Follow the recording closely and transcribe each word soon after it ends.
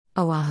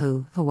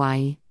Oahu,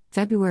 Hawaii,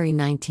 February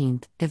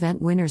 19th.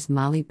 Event winners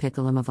Molly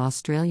Picklum of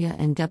Australia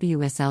and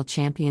WSL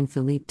champion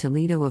Filipe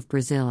Toledo of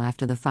Brazil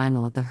after the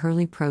final at the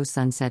Hurley Pro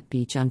Sunset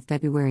Beach on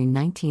February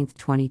 19,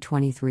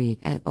 2023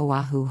 at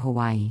Oahu,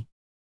 Hawaii.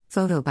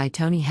 Photo by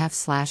Tony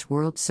Hef /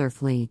 World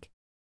Surf League.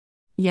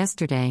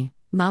 Yesterday,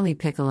 Molly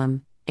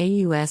Picklum,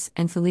 AUS,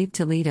 and Filipe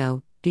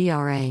Toledo,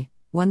 BRA,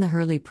 won the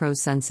Hurley Pro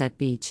Sunset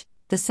Beach,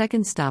 the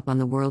second stop on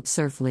the World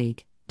Surf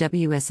League,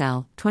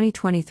 WSL,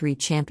 2023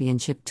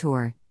 Championship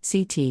Tour,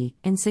 CT,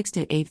 in 6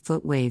 to 8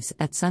 foot waves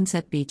at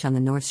Sunset Beach on the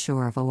north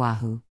shore of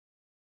Oahu.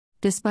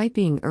 Despite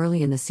being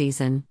early in the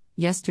season,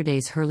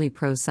 yesterday's Hurley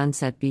Pro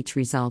Sunset Beach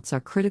results are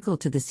critical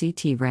to the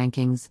CT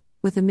rankings,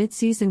 with a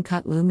mid-season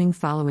cut looming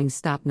following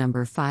stop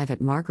number 5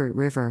 at Margaret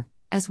River,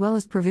 as well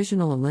as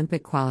provisional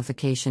Olympic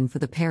qualification for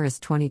the Paris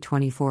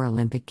 2024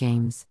 Olympic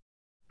Games.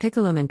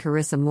 Picklum and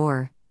Carissa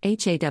Moore,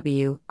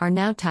 HAW, are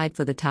now tied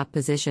for the top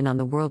position on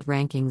the world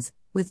rankings,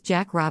 with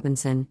Jack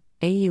Robinson,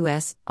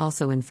 AUS,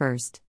 also in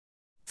first.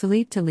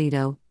 Filipe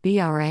Toledo,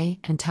 BRA,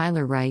 and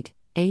Tyler Wright,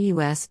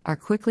 AUS, are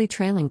quickly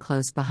trailing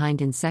close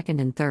behind in second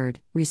and third,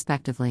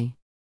 respectively.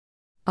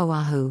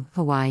 Oahu,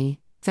 Hawaii,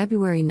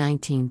 February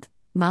 19th.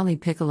 Molly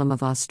Picklum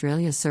of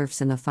Australia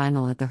surfs in the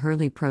final at the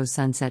Hurley Pro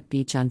Sunset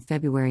Beach on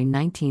February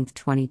 19,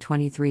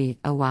 2023,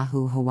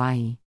 Oahu,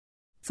 Hawaii.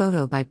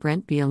 Photo by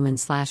Brent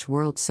Beelman /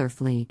 World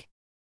Surf League.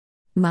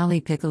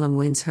 Molly Picklum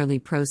wins Hurley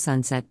Pro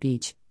Sunset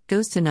Beach,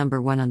 goes to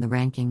number 1 on the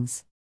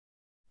rankings.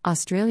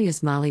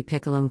 Australia's Molly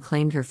Picklum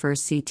claimed her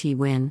first CT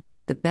win,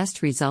 the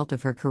best result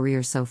of her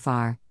career so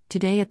far,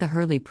 today at the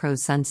Hurley Pro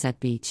Sunset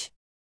Beach.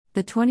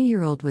 The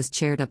 20-year-old was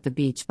chaired up the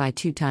beach by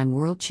two-time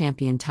world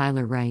champion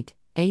Tyler Wright,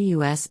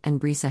 AUS,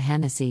 and Brisa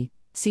Hennessy,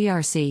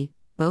 CRC,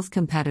 both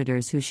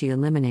competitors who she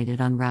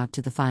eliminated en route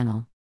to the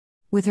final.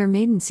 With her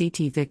maiden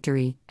CT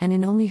victory, and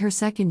in only her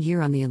second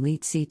year on the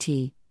elite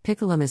CT,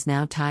 Picklum is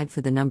now tied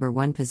for the number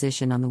 1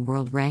 position on the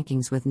world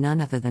rankings with none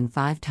other than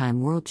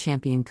 5-time world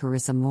champion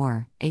Carissa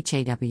Moore,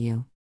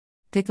 HAW.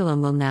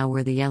 Picklum will now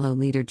wear the yellow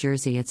leader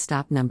jersey at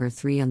stop number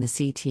 3 on the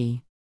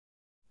CT.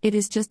 It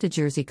is just a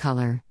jersey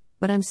color,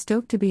 but I'm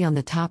stoked to be on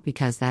the top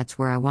because that's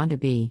where I want to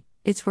be,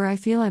 it's where I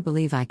feel I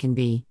believe I can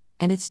be,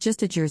 and it's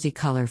just a jersey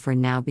color for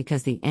now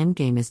because the end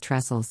game is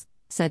trestles,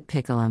 said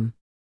Picklum.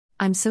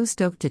 I'm so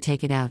stoked to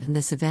take it out, and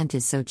this event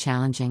is so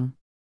challenging.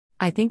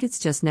 I think it's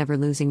just never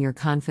losing your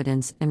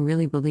confidence and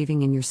really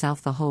believing in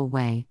yourself the whole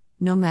way,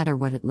 no matter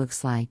what it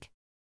looks like.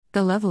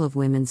 The level of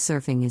women's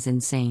surfing is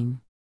insane.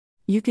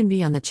 You can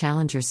be on the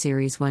Challenger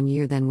Series one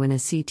year then win a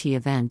CT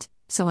event,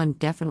 so I'm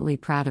definitely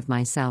proud of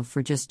myself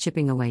for just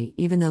chipping away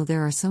even though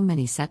there are so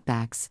many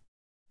setbacks.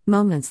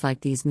 Moments like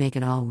these make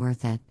it all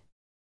worth it.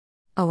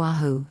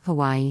 Oahu,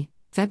 Hawaii,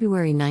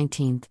 February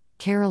 19th.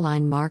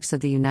 Caroline Marks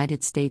of the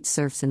United States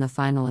surfs in the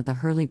final at the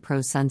Hurley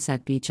Pro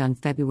Sunset Beach on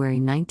February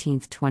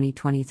 19,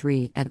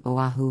 2023 at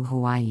Oahu,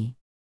 Hawaii.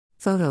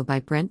 Photo by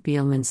Brent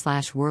Beelman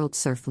 / World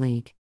Surf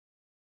League.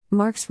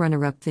 Marks'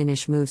 runner-up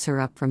finish moves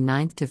her up from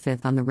 9th to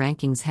 5th on the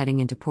rankings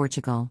heading into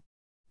Portugal.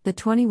 The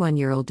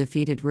 21-year-old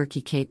defeated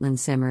rookie Caitlin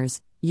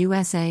Simmers,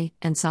 USA,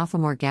 and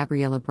sophomore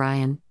Gabriella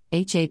Bryan,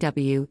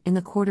 HAW, in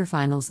the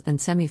quarterfinals and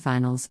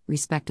semifinals,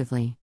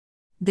 respectively.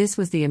 This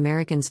was the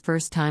Americans'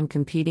 first time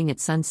competing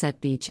at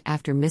Sunset Beach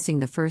after missing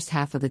the first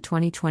half of the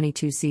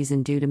 2022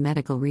 season due to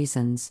medical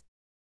reasons.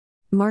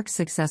 Mark's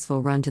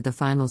successful run to the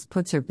finals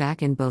puts her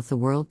back in both the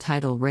world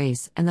title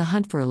race and the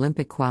hunt for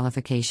Olympic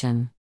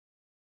qualification.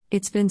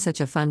 It's been such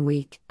a fun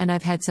week, and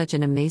I've had such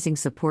an amazing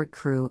support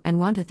crew and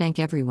want to thank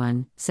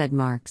everyone, said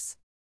Marks.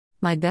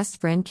 My best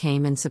friend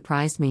came and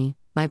surprised me,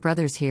 my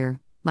brother's here,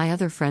 my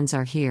other friends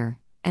are here,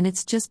 and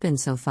it's just been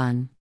so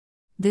fun.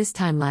 This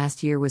time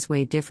last year was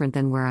way different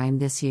than where I am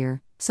this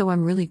year, so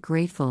I'm really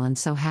grateful and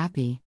so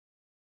happy.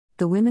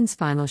 The women's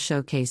final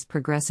showcased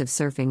progressive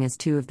surfing as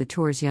two of the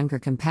tour's younger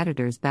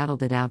competitors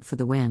battled it out for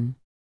the win.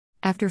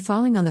 After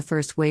falling on the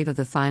first wave of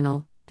the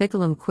final,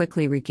 Picklum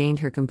quickly regained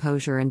her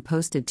composure and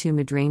posted 2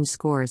 mid-range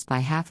scores by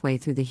halfway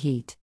through the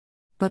heat.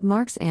 But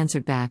Marks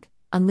answered back,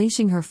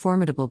 unleashing her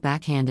formidable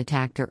backhand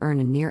attack to earn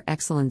a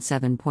near-excellent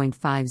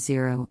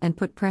 7.50 and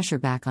put pressure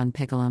back on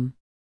Picklum.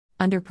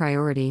 Under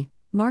priority,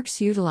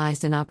 Marks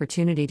utilized an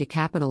opportunity to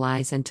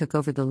capitalize and took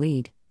over the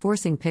lead,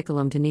 forcing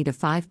Picklum to need a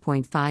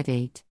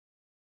 5.58.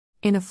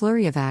 In a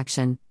flurry of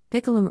action,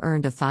 Picklum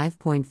earned a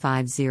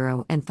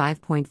 5.50 and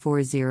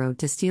 5.40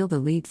 to steal the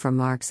lead from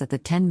Marks at the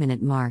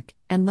 10-minute mark,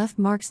 and left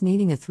Marks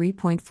needing a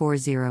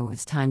 3.40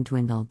 as time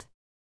dwindled.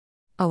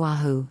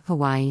 Oahu,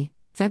 Hawaii,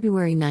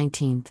 February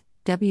 19th.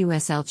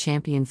 WSL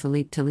champion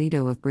Filipe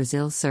Toledo of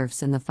Brazil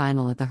surfs in the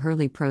final at the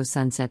Hurley Pro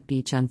Sunset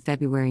Beach on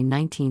February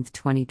 19,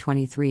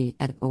 2023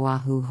 at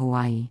Oahu,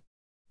 Hawaii.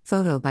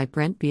 Photo by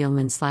Brent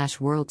Beelman /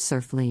 World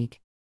Surf League.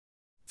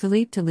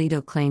 Filipe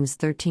Toledo claims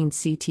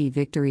 13th CT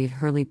victory at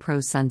Hurley Pro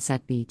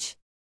Sunset Beach.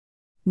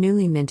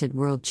 Newly minted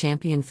world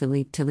champion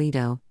Filipe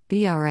Toledo,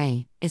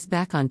 BRA, is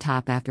back on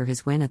top after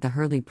his win at the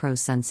Hurley Pro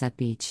Sunset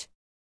Beach.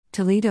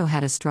 Toledo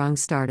had a strong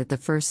start at the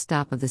first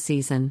stop of the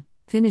season,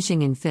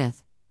 finishing in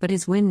 5th, But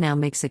his win now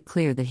makes it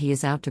clear that he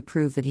is out to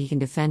prove that he can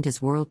defend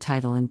his world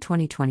title in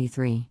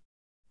 2023.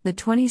 The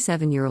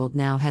 27-year-old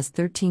now has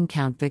 13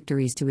 count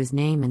victories to his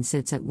name and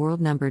sits at world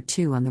number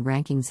 2 on the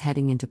rankings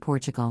heading into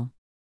Portugal.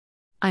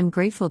 "I'm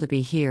grateful to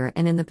be here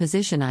and in the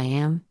position I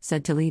am,"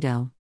 said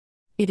Toledo.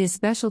 "It is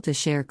special to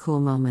share cool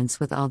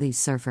moments with all these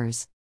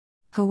surfers.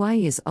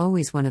 Hawaii is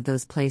always one of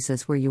those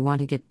places where you want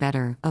to get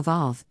better,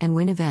 evolve, and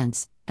win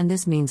events, and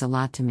this means a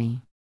lot to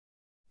me."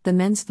 The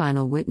men's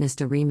final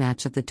witnessed a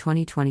rematch of the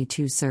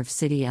 2022 Surf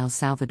City El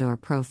Salvador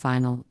Pro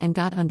Final and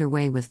got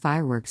underway with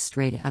fireworks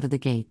straight out of the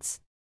gates.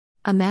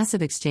 A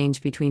massive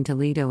exchange between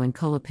Toledo and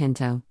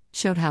Colapinto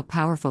showed how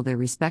powerful their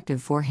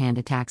respective forehand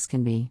attacks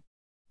can be.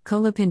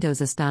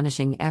 Colapinto's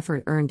astonishing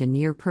effort earned a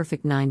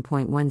near-perfect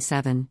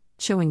 9.17,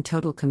 showing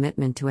total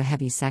commitment to a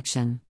heavy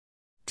section.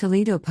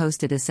 Toledo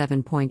posted a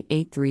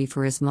 7.83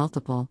 for his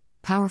multiple,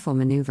 powerful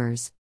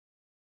maneuvers.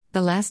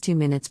 The last 2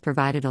 minutes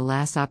provided a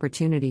last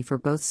opportunity for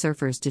both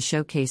surfers to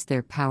showcase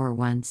their power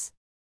once.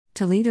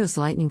 Toledo's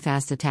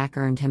lightning-fast attack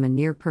earned him a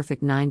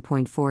near-perfect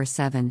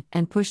 9.47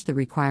 and pushed the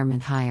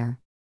requirement higher.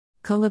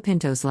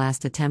 Colapinto's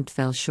last attempt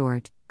fell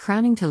short,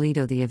 crowning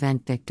Toledo the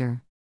event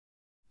victor.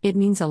 "It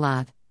means a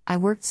lot. I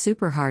worked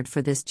super hard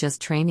for this,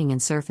 just training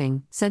and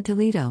surfing," said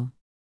Toledo.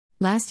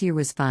 "Last year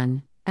was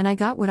fun, and I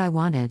got what I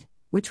wanted,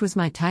 which was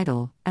my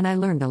title, and I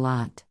learned a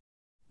lot.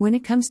 When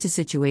it comes to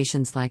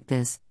situations like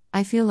this,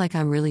 I feel like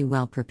I'm really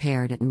well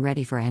prepared and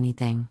ready for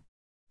anything."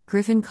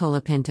 Griffin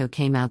Colapinto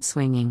came out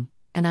swinging,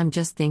 "And I'm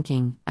just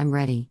thinking, I'm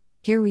ready,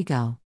 here we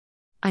go.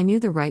 I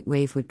knew the right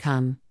wave would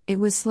come, it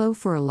was slow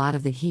for a lot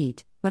of the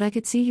heat, but I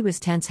could see he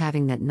was tense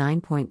having that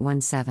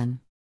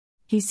 9.17.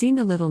 He seemed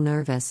a little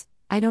nervous,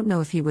 I don't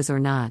know if he was or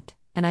not,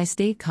 and I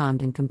stayed calm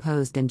and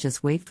composed and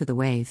just wait for the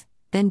wave,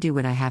 then do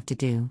what I have to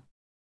do."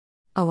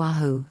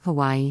 Oahu,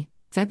 Hawaii,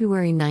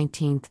 February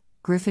 19.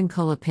 Griffin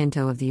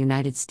Colapinto of the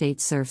United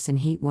States surfs in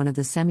Heat 1 of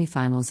the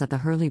semifinals at the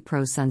Hurley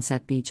Pro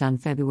Sunset Beach on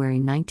February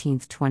 19,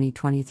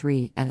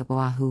 2023 at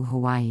Oahu,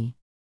 Hawaii.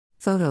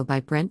 Photo by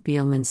Brent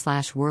Bielman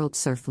 / World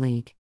Surf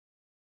League.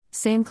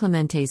 San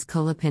Clemente's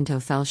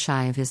Colapinto fell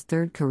shy of his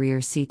third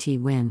career CT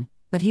win,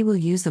 but he will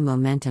use the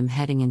momentum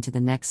heading into the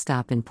next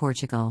stop in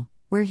Portugal,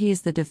 where he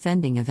is the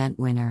defending event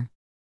winner.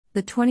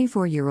 The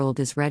 24-year-old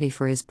is ready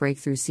for his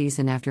breakthrough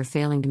season after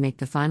failing to make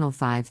the final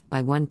 5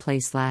 by 1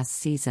 place last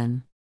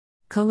season.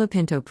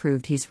 Colapinto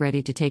proved he's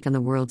ready to take on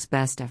the world's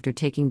best after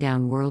taking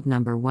down world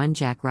number 1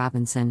 Jack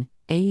Robinson,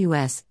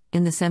 AUS,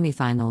 in the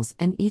semifinals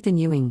and Ethan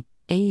Ewing,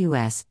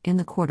 AUS, in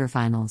the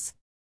quarterfinals.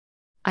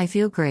 "I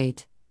feel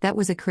great. That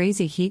was a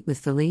crazy heat with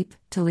Filipe,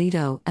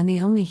 Toledo, and the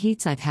only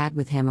heats I've had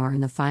with him are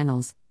in the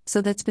finals, so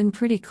that's been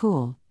pretty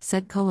cool,"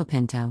 said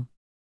Colapinto.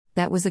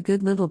 "That was a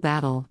good little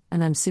battle,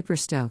 and I'm super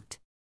stoked.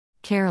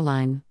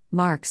 Caroline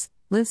Marks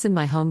lives in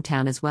my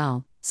hometown as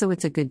well, so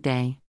it's a good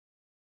day."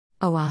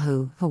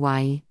 Oahu,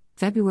 Hawaii,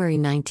 February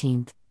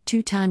 19.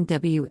 Two-time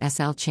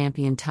WSL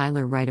champion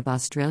Tyler Wright of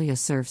Australia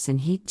surfs in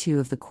Heat 2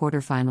 of the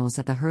quarterfinals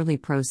at the Hurley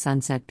Pro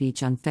Sunset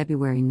Beach on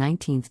February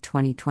 19,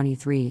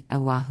 2023,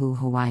 Oahu,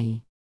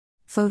 Hawaii.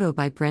 Photo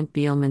by Brent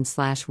Bielman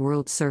 /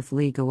 World Surf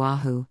League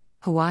Oahu,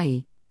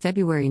 Hawaii,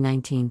 February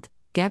 19.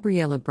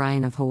 Gabriella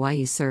Bryan of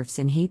Hawaii surfs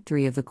in Heat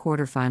 3 of the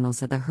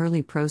quarterfinals at the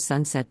Hurley Pro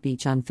Sunset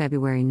Beach on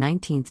February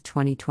 19,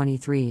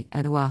 2023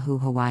 at Oahu,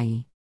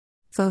 Hawaii.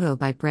 Photo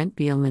by Brent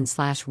Bielman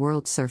 /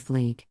 World Surf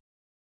League.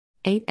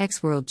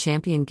 8x World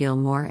Champion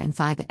Gilmore and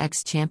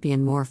 5x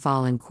Champion Moore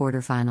fall in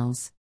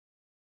quarterfinals.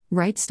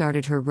 Wright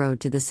started her road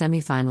to the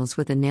semifinals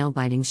with a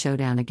nail-biting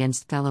showdown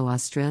against fellow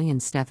Australian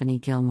Stephanie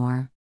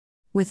Gilmore.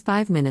 With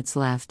 5 minutes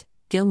left,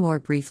 Gilmore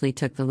briefly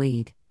took the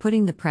lead,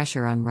 putting the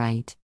pressure on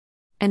Wright.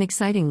 An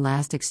exciting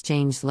last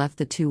exchange left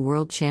the two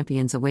world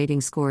champions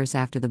awaiting scores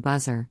after the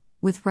buzzer,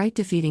 with Wright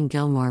defeating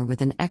Gilmore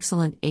with an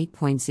excellent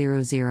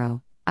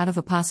 8.00, out of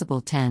a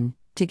possible 10,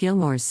 to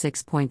Gilmore's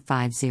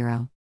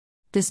 6.50.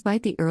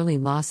 Despite the early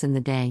loss in the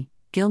day,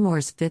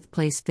 Gilmore's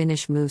fifth-place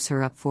finish moves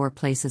her up 4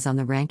 places on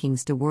the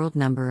rankings to world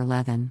number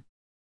 11.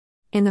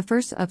 In the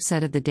first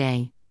upset of the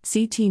day,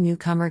 CT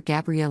newcomer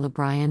Gabriella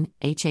Bryan,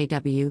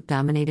 HAW,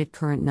 dominated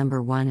current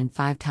number 1 and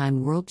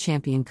 5-time world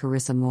champion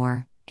Carissa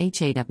Moore,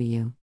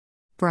 HAW.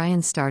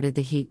 Bryan started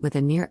the heat with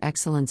a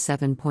near-excellent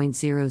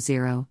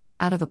 7.00,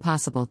 out of a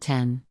possible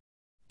 10.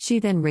 She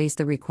then raised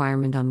the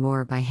requirement on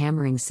Moore by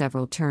hammering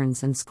several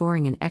turns and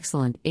scoring an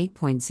excellent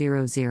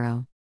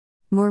 8.00.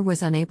 Moore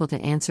was unable to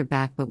answer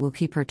back but will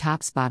keep her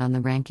top spot on the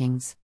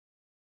rankings.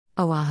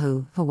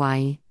 Oahu,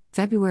 Hawaii,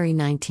 February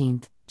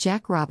 19.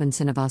 Jack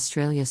Robinson of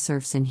Australia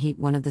surfs in Heat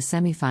 1 of the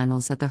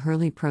semifinals at the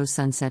Hurley Pro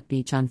Sunset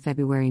Beach on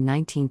February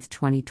 19,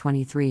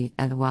 2023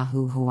 at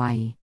Oahu,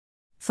 Hawaii.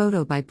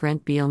 Photo by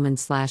Brent Bielman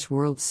 /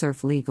 World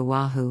Surf League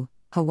Oahu,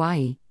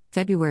 Hawaii,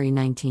 February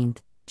 19.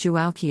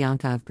 João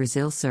Kianka of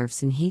Brazil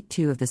surfs in Heat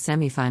 2 of the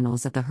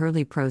semifinals at the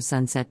Hurley Pro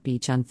Sunset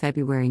Beach on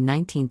February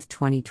 19,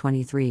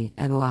 2023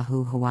 at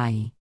Oahu,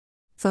 Hawaii.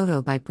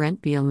 Photo by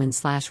Brent Bielman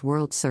 /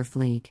 World Surf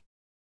League.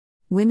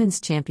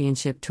 Women's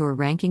Championship Tour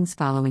rankings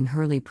following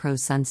Hurley Pro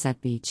Sunset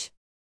Beach.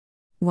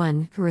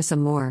 1. Carissa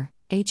Moore,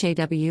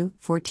 HAW,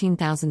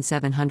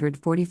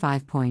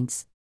 14,745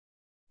 points.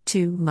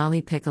 2.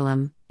 Molly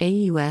Picklum,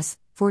 AUS,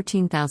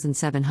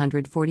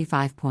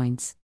 14,745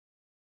 points.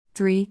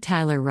 3.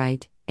 Tyler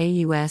Wright,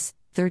 AUS,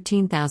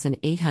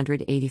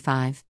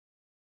 13,885.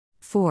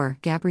 4.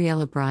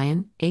 Gabriella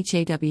Bryan,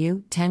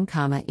 HAW,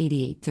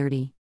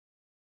 10,8830.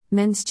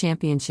 Men's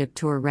Championship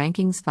Tour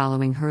rankings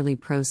following Hurley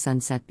Pro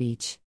Sunset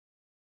Beach.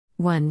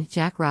 1.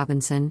 Jack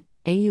Robinson,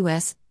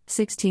 AUS,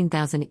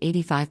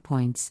 16,085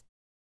 points.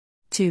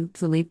 2.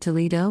 Filipe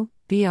Toledo,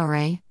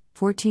 BRA,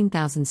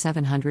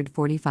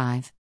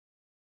 14,745.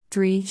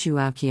 3.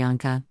 João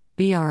Chianca,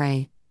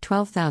 BRA,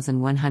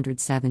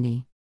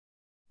 12,170.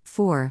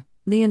 4.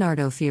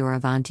 Leonardo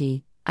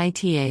Fioravanti,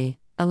 ITA,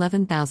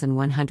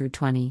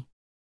 11,120.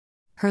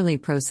 Hurley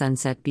Pro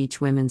Sunset Beach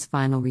Women's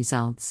Final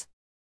Results.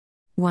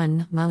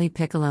 1. Molly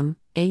Picklum,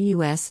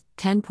 AUS,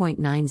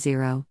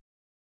 10.90.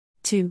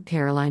 2.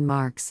 Caroline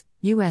Marks,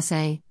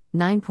 USA,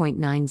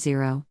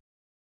 9.90.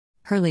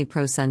 Hurley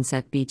Pro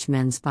Sunset Beach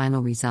Men's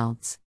Final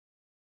Results.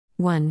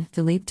 1.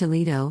 Filipe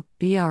Toledo,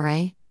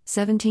 BRA,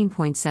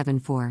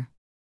 17.74.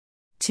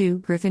 2.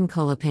 Griffin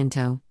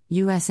Colapinto,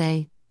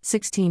 USA,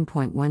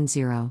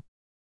 16.10.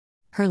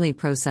 Hurley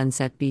Pro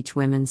Sunset Beach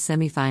Women's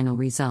Semifinal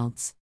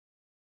Results.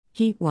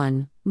 Heat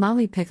 1,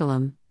 Molly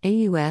Picklum,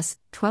 AUS,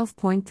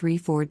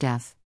 12.34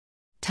 def.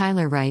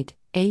 Tyler Wright,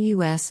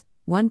 AUS,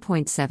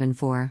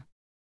 1.74.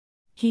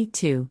 Heat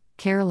 2,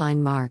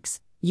 Caroline Marks,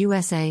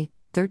 USA,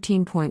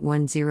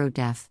 13.10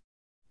 def.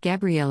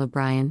 Gabriella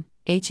Bryan,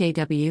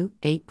 HAW,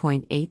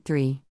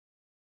 8.83.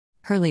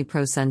 Hurley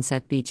Pro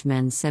Sunset Beach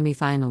Men's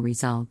Semifinal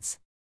Results.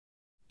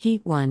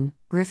 Heat 1,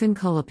 Griffin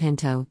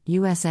Colapinto,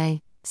 USA,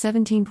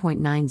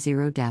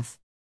 17.90 def.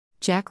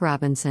 Jack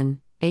Robinson,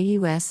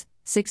 AUS,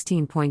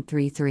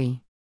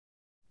 16.33.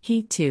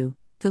 Heat 2,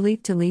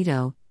 Filipe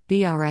Toledo,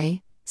 BRA,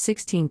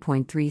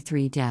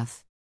 16.33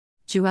 def.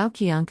 João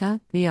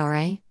Chianca,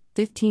 BRA,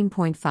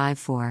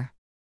 15.54.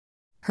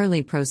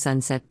 Hurley Pro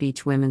Sunset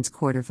Beach Women's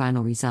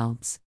Quarterfinal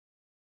Results.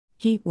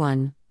 Heat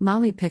 1,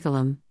 Molly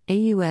Picklum,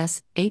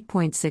 AUS,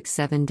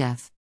 8.67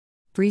 def.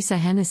 Brisa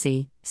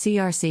Hennessy,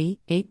 CRC,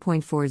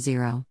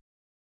 8.40.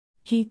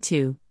 Heat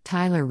 2,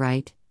 Tyler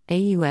Wright,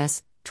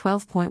 AUS,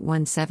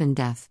 12.17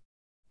 def.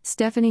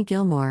 Stephanie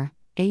Gilmore,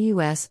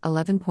 AUS,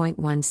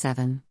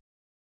 11.17.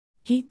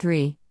 Heat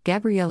 3,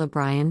 Gabriella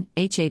Bryan,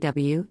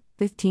 HAW,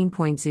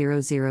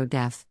 15.00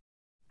 def.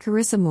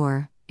 Carissa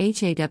Moore,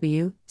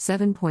 HAW,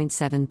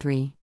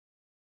 7.73.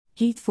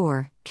 Heat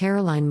 4,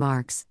 Caroline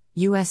Marks,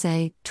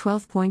 USA,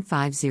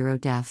 12.50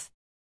 def.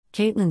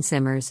 Caitlin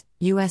Simmers,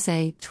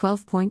 USA,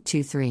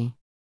 12.23.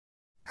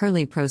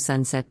 Hurley Pro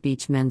Sunset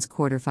Beach Men's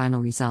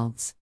Quarterfinal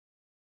Results.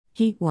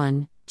 Heat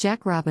 1,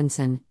 Jack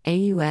Robinson,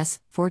 AUS,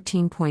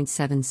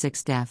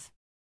 14.76 def.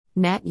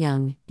 Nat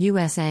Young,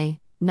 USA,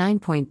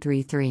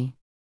 9.33.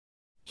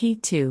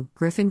 Heat 2,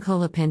 Griffin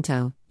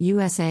Colapinto,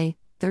 USA,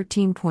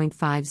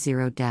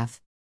 13.50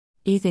 def.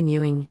 Ethan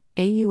Ewing,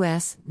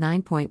 AUS,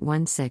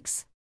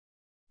 9.16.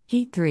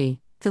 Heat 3,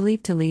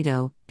 Filipe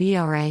Toledo,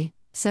 BRA,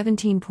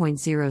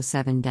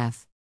 17.07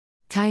 def.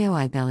 Caio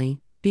Ibelli,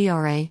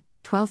 BRA,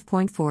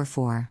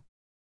 12.44.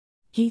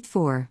 Heat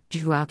 4,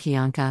 João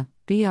Chianca,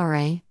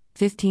 BRA,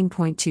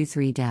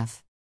 15.23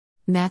 def.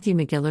 Matthew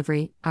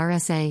McGillivray,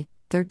 RSA,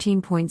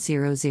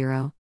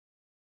 13.00.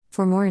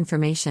 For more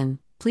information,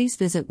 please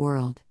visit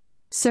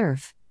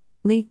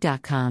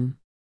worldsurfleague.com.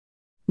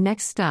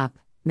 Next stop,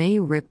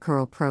 Meio Rip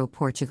Curl Pro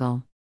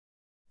Portugal.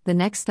 The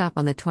next stop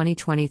on the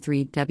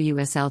 2023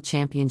 WSL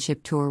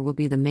Championship Tour will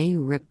be the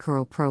Meio Rip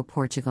Curl Pro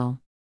Portugal.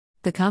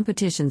 The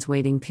competition's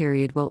waiting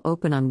period will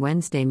open on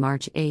Wednesday,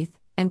 March 8th,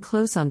 and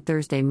close on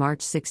Thursday,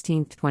 March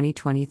 16,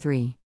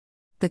 2023.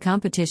 The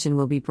competition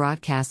will be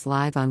broadcast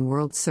live on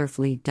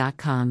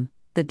worldsurfleague.com,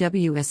 the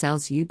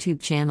WSL's YouTube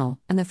channel,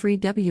 and the free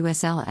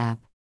WSL app.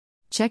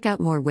 Check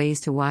out more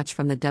ways to watch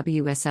from the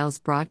WSL's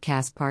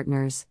broadcast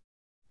partners.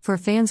 For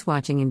fans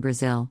watching in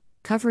Brazil,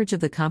 coverage of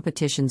the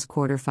competition's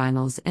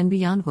quarterfinals and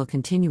beyond will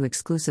continue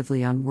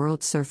exclusively on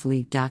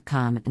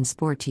worldsurfleague.com and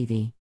Sport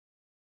TV.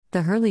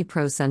 The Hurley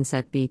Pro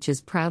Sunset Beach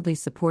is proudly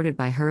supported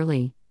by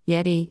Hurley,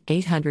 Yeti,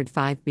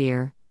 805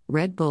 Beer,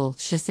 Red Bull,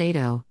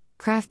 Shiseido,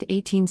 Craft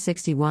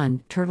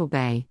 1861, Turtle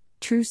Bay,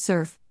 True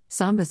Surf,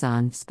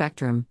 Sambazon,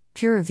 Spectrum,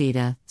 Pura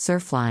Vida,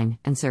 Surfline,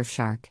 and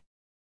Surfshark.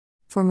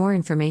 For more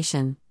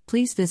information,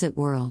 please visit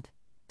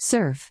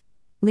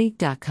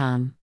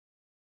worldsurfleague.com.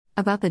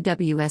 About the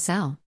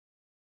WSL.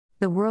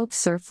 The World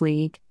Surf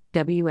League,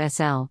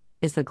 WSL,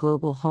 is the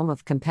global home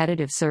of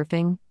competitive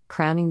surfing,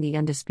 crowning the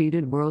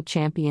undisputed world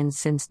champions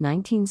since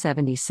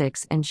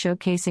 1976 and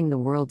showcasing the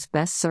world's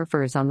best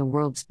surfers on the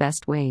world's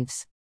best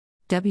waves.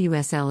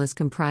 WSL is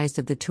comprised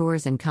of the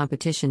Tours and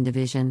Competition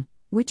Division,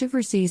 which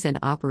oversees and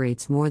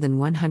operates more than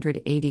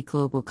 180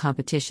 global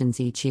competitions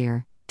each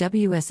year,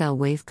 WSL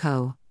Wave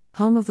Co.,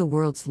 home of the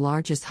world's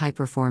largest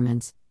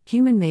high-performance,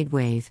 human-made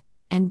wave,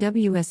 and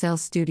WSL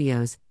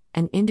Studios,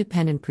 an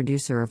independent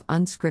producer of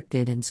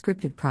unscripted and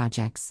scripted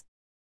projects.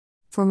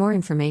 For more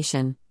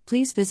information,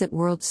 please visit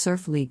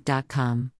worldsurfleague.com.